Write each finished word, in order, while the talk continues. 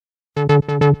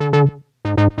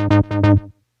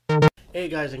Hey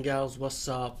guys and gals, what's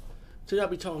up? Today I'll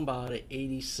be talking about an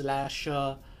 80s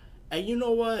slasher. And you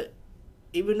know what?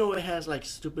 Even though it has like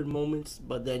stupid moments,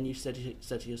 but then you said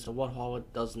to yourself, what horror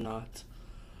does not?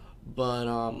 But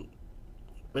um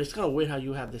but it's kinda weird how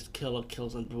you have this killer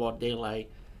kills in broad daylight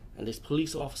and this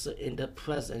police officer in their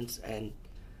presence and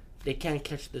they can't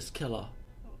catch this killer.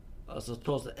 So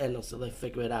towards the end until they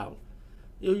figure it out.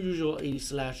 Your usual 80s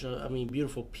slasher, I mean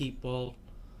beautiful people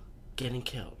getting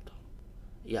killed.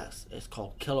 Yes, it's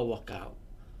called Killer Walkout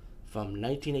from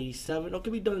 1987. Or it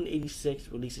could be done in 86,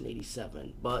 released in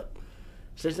 87. But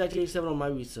since 1987 on my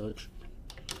research.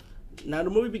 Now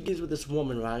the movie begins with this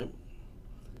woman, right?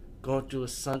 Going through a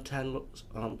suntan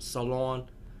salon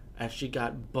and she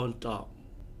got burnt up.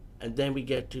 And then we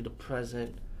get to the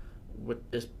present with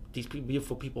these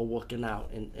beautiful people working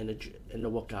out in the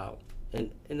workout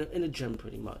in the gym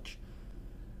pretty much.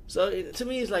 So to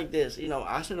me, it's like this.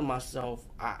 I said to myself,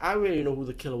 I really know who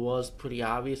the killer was. Pretty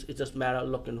obvious. It just matter of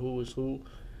looking who is who.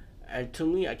 And to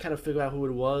me, I kind of figured out who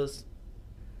it was,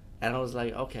 and I was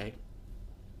like, okay,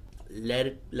 let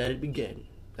it begin.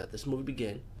 Let this movie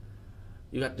begin.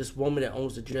 You got this woman that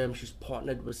owns the gym. She's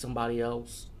partnered with somebody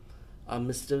else.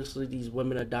 Mysteriously, these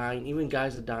women are dying. Even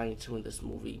guys are dying too in this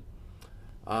movie.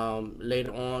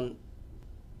 Later on,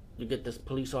 you get this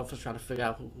police officer trying to figure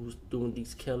out who's doing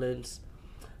these killings.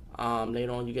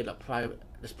 Later on, you get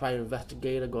this private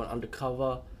investigator going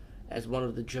undercover as one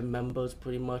of the gym members,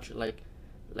 pretty much like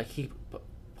he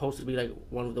supposed to be like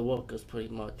one of the workers, pretty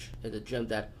much in the gym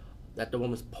that the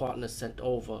woman's partner sent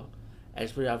over, and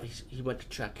it's pretty obvious he went to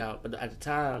check out. But at the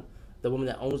time, the woman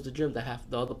that owns the gym, the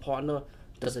other partner,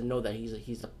 doesn't know that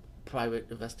he's a private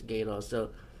investigator. So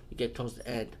you get towards the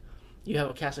end, you have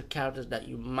a cast of characters that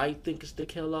you might think is the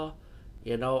killer.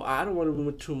 I don't want to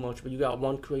ruin too much, but you got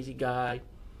one crazy guy.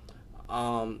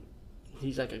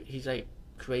 He's like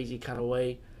crazy kind of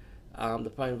way. The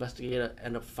private investigator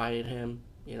end up fighting him.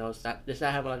 It's not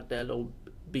having like that little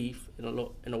beef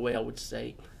in a way I would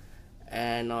say,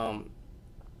 and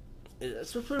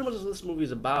it's pretty much what this movie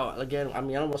is about. Again, I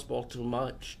mean I don't want to spoil too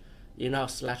much. You know how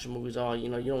slasher movies are. You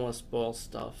don't want to spoil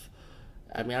stuff.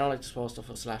 I mean I don't like to spoil stuff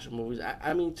for slasher movies.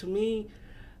 I mean to me,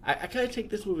 I kind of take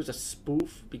this movie as a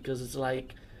spoof because it's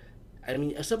like, I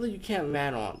mean it's something you can't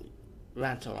rant on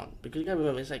because you gotta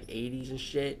remember it's like 80s and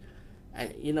shit,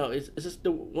 and it's just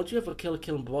once you have a killer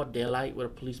killing broad daylight with a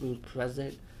policeman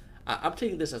present. I'm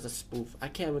taking this as a spoof. I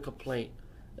can't even complain.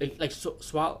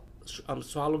 Swallow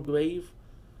Grave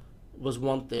was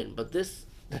one thing, but this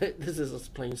this is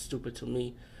just plain stupid to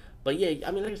me. But yeah,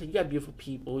 I mean, like I said, you got beautiful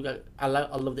people. I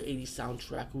love the '80s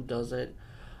soundtrack. Who doesn't?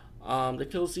 The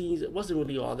kill scenes, it wasn't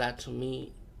really all that to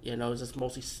me. It's just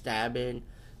mostly stabbing,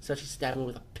 especially stabbing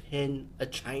with a pin, a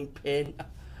giant pin.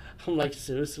 I'm like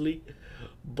seriously,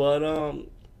 but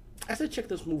I said check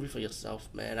this movie for yourself,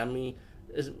 man. I mean,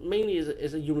 it's mainly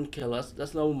is a human killer.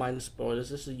 That's no minor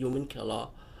spoilers. It's a human killer.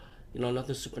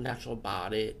 Nothing supernatural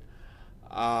about it.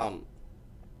 Um,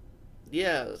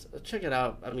 yeah, check it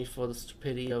out. I mean, for the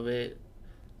stupidity of it,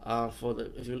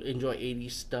 if you enjoy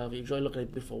 '80s stuff, you enjoy looking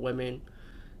at beautiful women,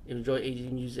 you enjoy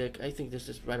 '80s music. I think this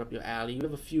is right up your alley. You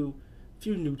have a few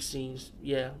nude scenes,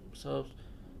 yeah. So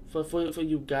for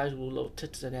you guys who love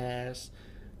tits and ass,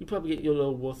 you probably get your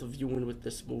little worth of viewing with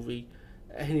this movie.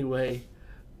 Anyway,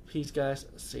 peace, guys.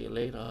 See you later.